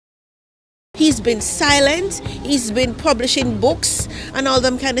He's been silent, he's been publishing books and all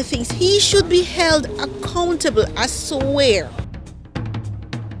them kind of things. He should be held accountable, I swear.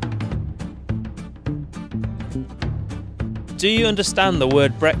 Do you understand the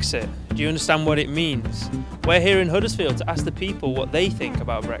word Brexit? Do you understand what it means? We're here in Huddersfield to ask the people what they think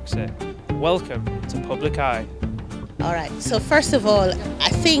about Brexit. Welcome to Public Eye. All right, so first of all, I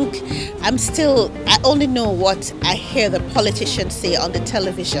only know what I hear the politicians say on the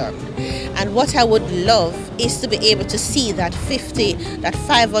television. And what I would love is to be able to see that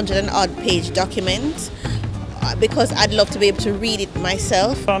 500 and odd page document, because I'd love to be able to read it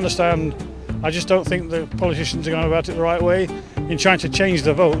myself. I understand. I just don't think the politicians are going about it the right way in trying to change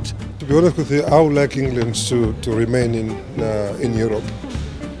the vote. To be honest with you, I would like England to remain in Europe,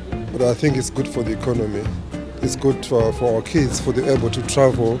 but I think it's good for the economy. It's good for our kids, for them able to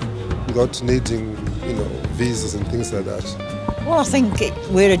travel without needing, visas and things like that. Well, I think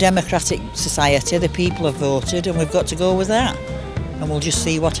we're a democratic society. The people have voted, and we've got to go with that. And we'll just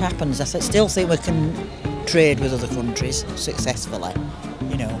see what happens. I still think we can trade with other countries successfully.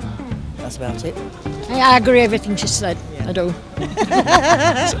 That's about it. I agree with everything she said. Yeah. I do.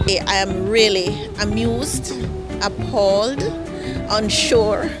 I am really amused, appalled,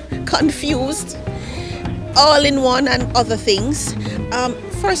 unsure, confused, all in one and other things.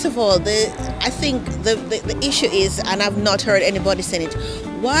 First of all, I think the issue is, and I've not heard anybody saying it,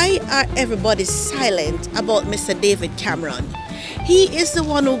 why are everybody silent about Mr. David Cameron? He is the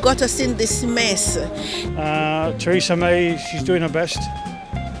one who got us in this mess. Theresa May, she's doing her best,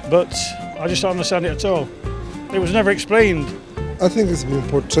 but I just don't understand it at all. It was never explained. I think it's been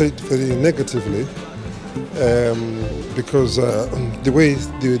portrayed very negatively because the way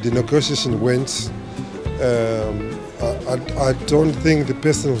the negotiation went, I don't think the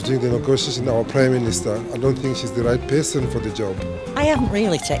person who's doing the negotiation, our Prime Minister, I don't think she's the right person for the job. I haven't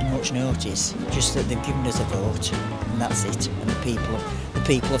really taken much notice, just that they've given us a vote, and that's it, and the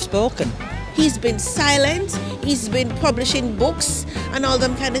people have spoken. He's been silent, he's been publishing books and all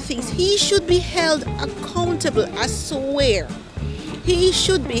them kind of things. He should be held accountable, I swear. He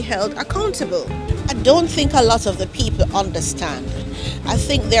should be held accountable. I don't think a lot of the people understand. I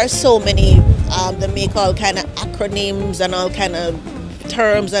think there are so many, they make all kind of acronyms and all kind of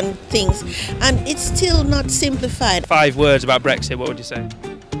terms and things, and it's still not simplified. 5 words about Brexit, what would you say?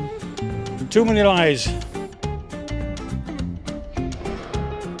 Too many lies.